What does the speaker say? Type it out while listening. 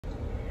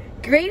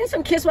Greetings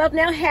from Kiss Wealth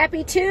Now.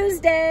 Happy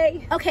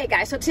Tuesday. Okay,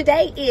 guys, so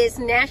today is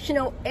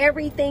National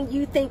Everything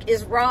You Think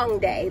Is Wrong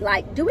Day.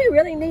 Like, do we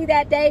really need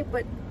that day?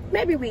 But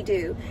maybe we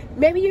do.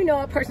 Maybe you know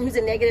a person who's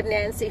a negative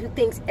Nancy who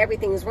thinks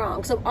everything is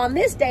wrong. So on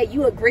this day,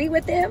 you agree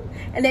with them,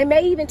 and they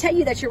may even tell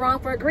you that you're wrong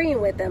for agreeing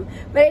with them.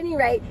 But at any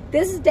rate,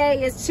 this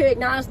day is to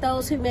acknowledge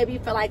those who maybe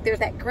feel like there's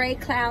that gray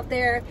cloud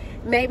there.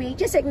 Maybe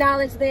just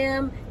acknowledge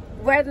them,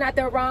 whether or not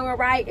they're wrong or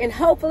right, and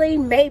hopefully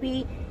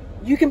maybe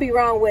you can be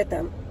wrong with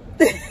them.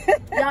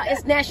 Y'all,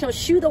 it's National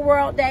Shoe the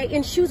World Day,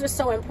 and shoes are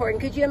so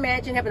important. Could you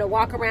imagine having to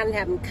walk around and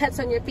having cuts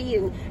on your feet,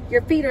 and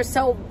your feet are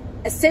so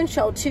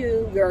essential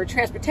to your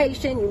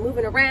transportation, you're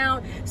moving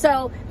around.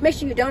 So make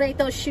sure you donate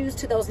those shoes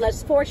to those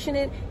less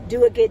fortunate.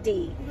 Do a good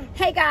deed.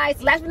 Hey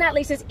guys, last but not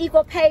least, it's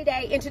Equal Pay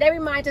Day, and today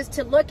reminds us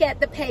to look at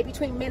the pay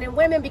between men and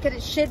women because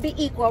it should be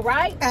equal,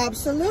 right?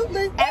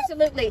 Absolutely.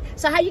 Absolutely.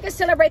 So how you can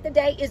celebrate the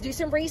day is do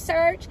some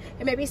research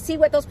and maybe see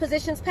what those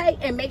positions pay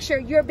and make sure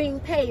you're being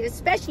paid,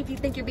 especially if you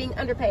think you're being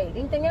underpaid.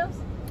 Anything else?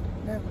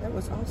 No, that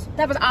was awesome.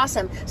 That was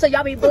awesome. So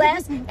y'all be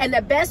blessed, and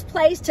the best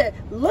place to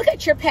look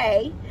at your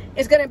pay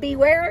is going to be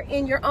where?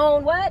 In your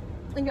own what?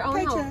 In your own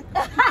Paycheck.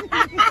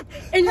 home.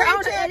 In your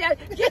Paycheck.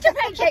 own, get your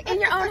paycheck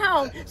in your own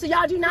home. So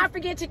y'all do not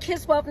forget to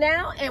Kiss Wealth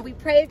Now, and we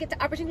pray to get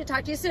the opportunity to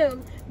talk to you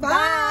soon.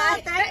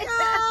 Bye.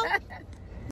 Thank you.